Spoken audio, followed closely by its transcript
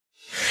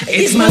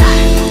It's my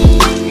life.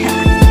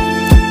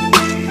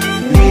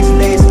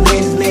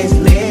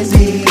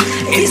 Lazy.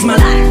 It's my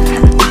life.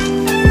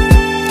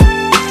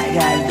 I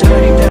got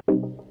dirty.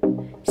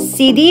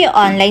 CD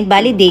Online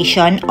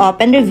Validation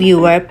Open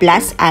Reviewer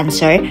plus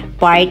Answer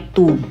Part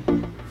 2.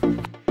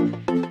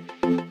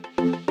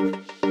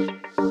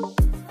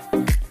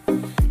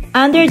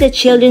 Under the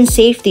Children's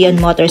Safety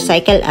on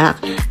Motorcycle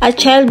Act, a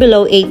child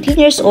below 18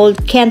 years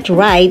old can't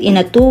ride in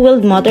a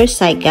two-wheeled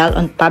motorcycle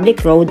on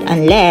public road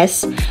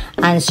unless,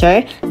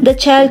 answer, the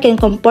child can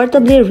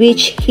comfortably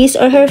reach his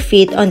or her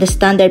feet on the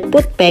standard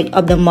foot peg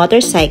of the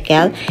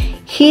motorcycle,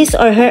 his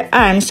or her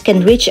arms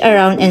can reach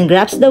around and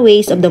grasp the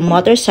waist of the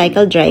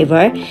motorcycle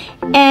driver,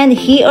 and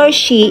he or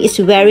she is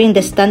wearing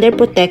the standard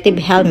protective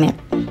helmet.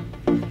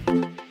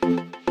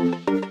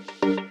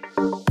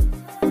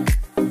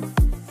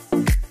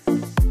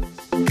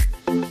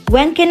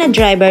 When can a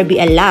driver be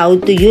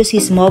allowed to use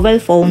his mobile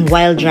phone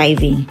while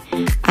driving?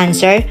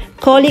 Answer,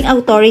 calling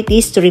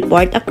authorities to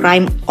report a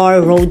crime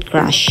or road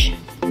crash.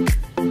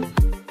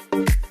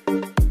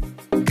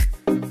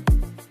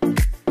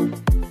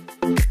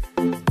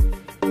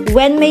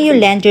 When may you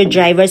lend your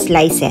driver's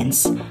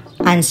license?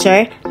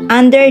 Answer,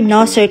 under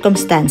no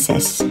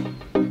circumstances.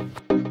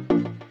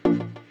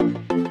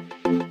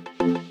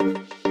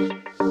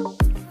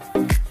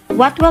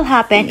 What will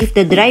happen if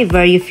the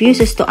driver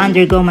refuses to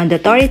undergo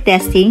mandatory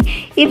testing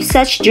if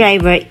such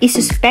driver is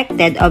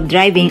suspected of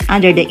driving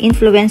under the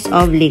influence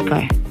of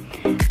liquor?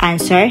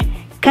 Answer,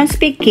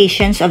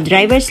 confiscation of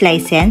driver's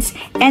license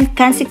and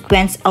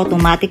consequent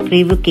automatic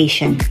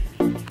revocation.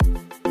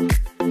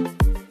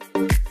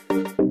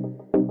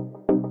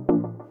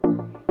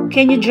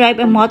 Can you drive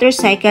a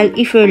motorcycle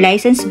if your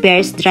license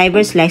bears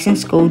driver's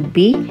license code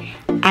B?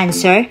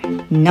 Answer,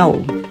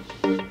 no.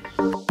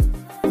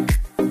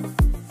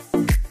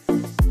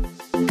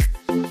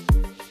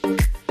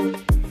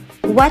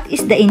 What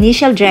is the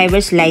initial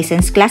driver's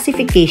license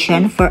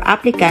classification for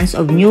applicants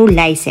of new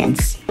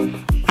license?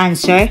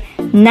 Answer,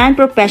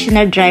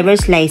 non-professional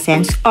driver's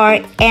license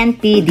or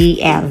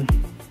NPDL.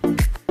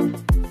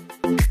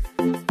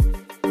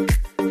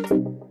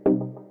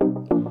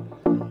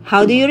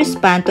 How do you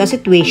respond to a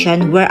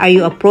situation where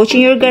you are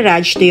approaching your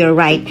garage to your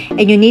right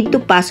and you need to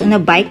pass on a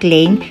bike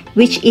lane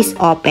which is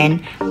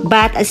open,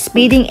 but a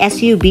speeding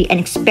SUV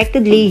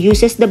unexpectedly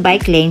uses the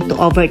bike lane to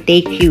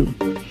overtake you?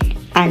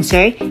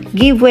 Answer,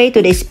 give way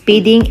to the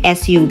speeding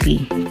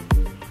SUV.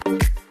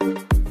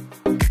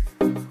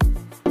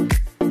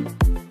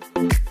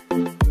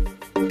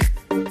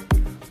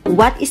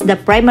 What is the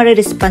primary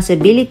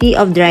responsibility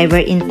of driver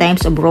in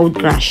times of road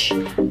crash?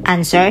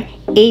 Answer,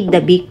 aid the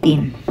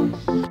victim.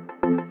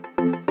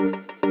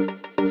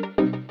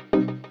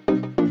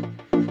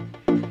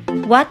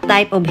 What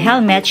type of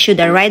helmet should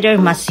a rider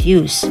must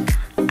use?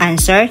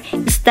 Answer,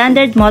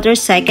 standard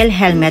motorcycle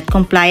helmet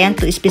compliant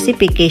to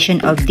specification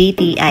of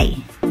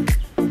DTI.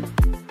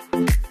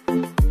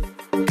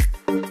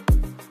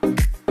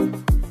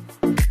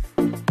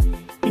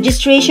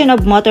 Registration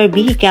of motor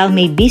vehicle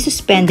may be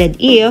suspended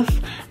if,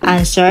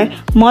 answer,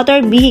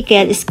 motor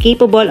vehicle is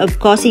capable of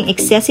causing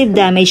excessive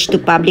damage to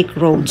public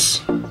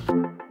roads.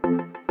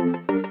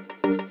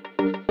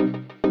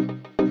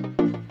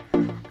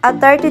 A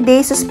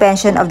 30-day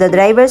suspension of the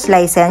driver's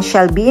license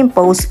shall be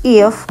imposed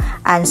if,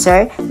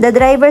 answer, the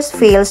driver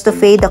fails to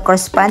pay the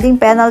corresponding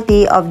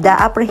penalty of the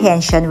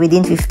apprehension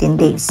within 15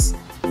 days.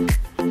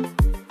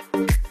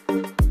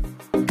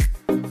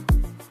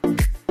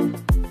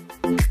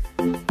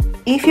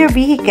 If your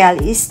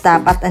vehicle is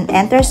stopped at an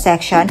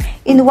intersection,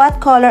 in what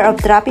color of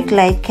traffic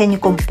light can you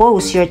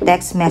compose your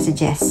text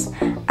messages?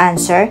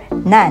 Answer,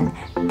 none.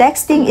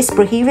 Texting is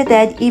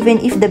prohibited even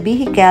if the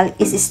vehicle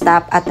is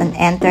stopped at an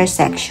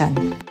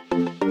intersection.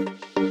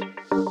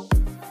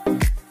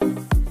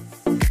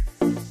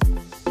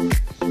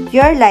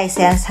 Your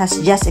license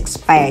has just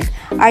expired.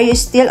 Are you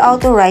still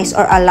authorized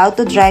or allowed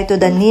to drive to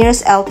the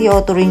nearest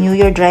LTO to renew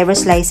your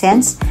driver's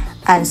license?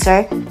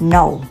 Answer,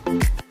 no.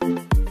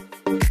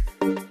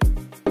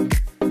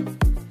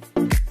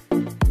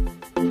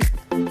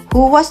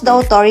 Who was the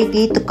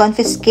authority to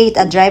confiscate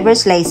a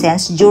driver's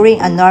license during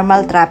a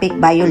normal traffic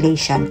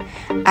violation?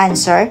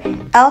 Answer,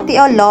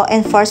 LTO law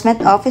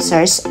enforcement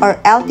officers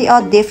or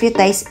LTO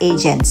deputized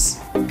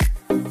agents.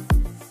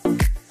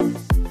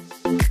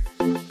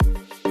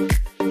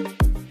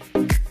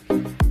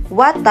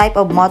 What type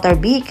of motor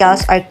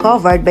vehicles are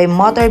covered by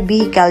Motor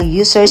Vehicle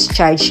Users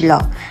Charge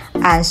Law?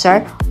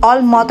 Answer,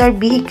 all motor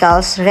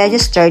vehicles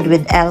registered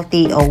with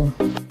LTO.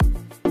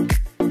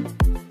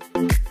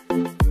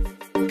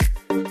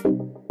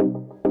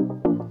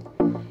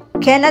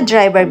 Can a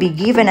driver be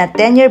given a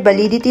 10-year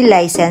validity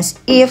license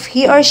if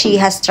he or she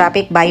has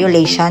traffic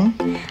violation?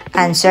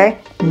 Answer,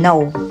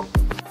 no.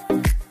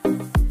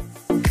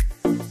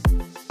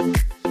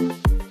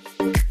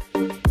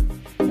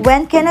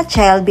 When can a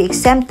child be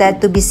exempted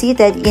to be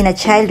seated in a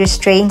child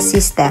restraint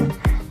system?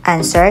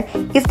 Answer,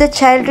 if the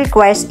child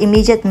requires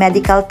immediate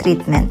medical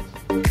treatment.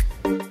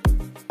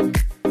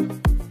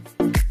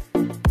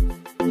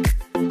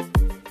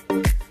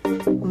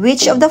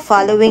 Which of the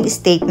following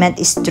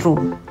statement is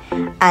true?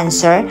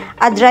 Answer: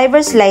 a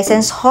driver's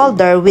license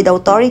holder with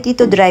authority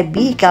to drive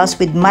vehicles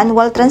with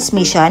manual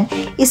transmission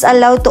is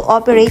allowed to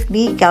operate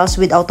vehicles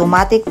with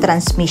automatic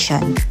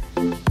transmission.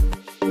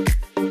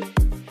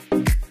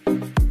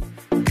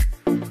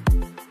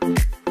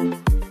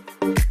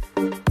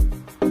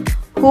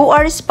 Who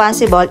are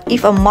responsible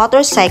if a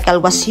motorcycle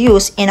was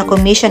used in a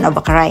commission of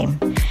a crime?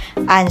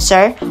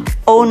 Answer: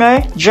 owner,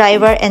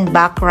 driver, and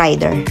back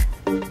rider.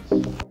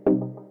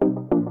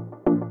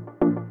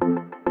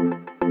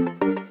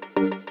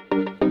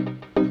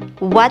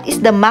 What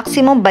is the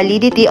maximum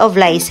validity of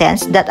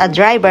license that a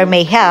driver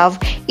may have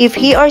if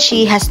he or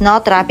she has no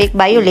traffic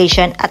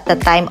violation at the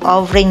time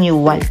of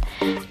renewal?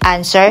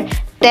 Answer: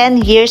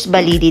 10 years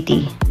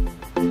validity.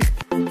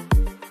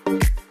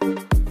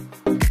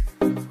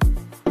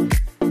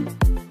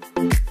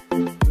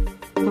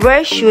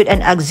 Where should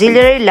an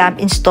auxiliary lamp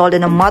installed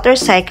on a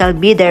motorcycle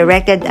be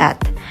directed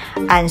at?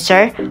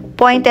 Answer: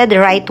 pointed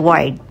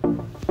rightward.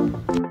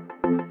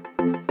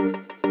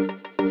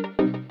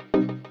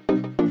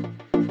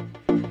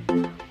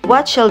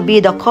 What shall be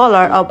the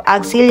color of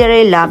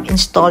auxiliary lamp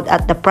installed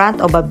at the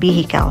front of a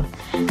vehicle?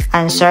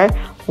 Answer: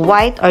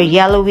 white or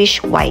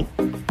yellowish white.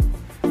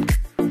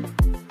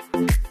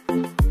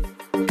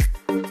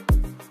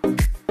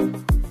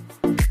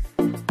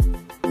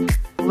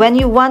 When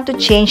you want to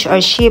change or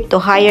shift to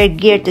higher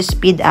gear to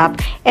speed up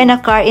and a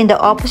car in the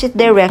opposite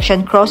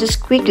direction crosses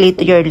quickly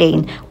to your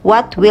lane,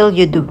 what will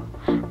you do?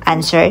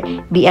 Answer: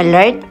 be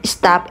alert,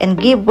 stop,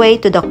 and give way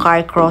to the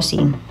car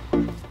crossing.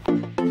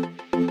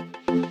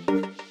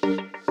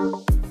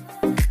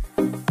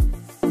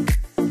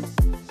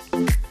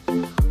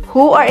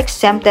 Who are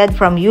exempted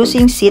from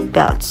using seat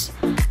belts?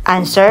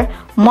 Answer: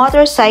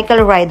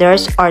 motorcycle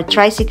riders or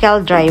tricycle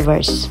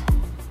drivers.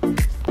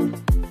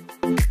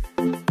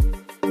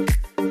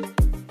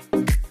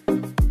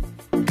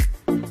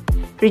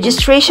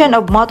 Registration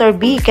of motor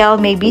vehicle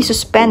may be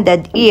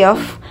suspended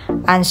if: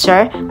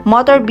 Answer: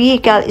 motor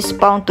vehicle is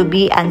found to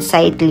be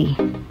unsightly.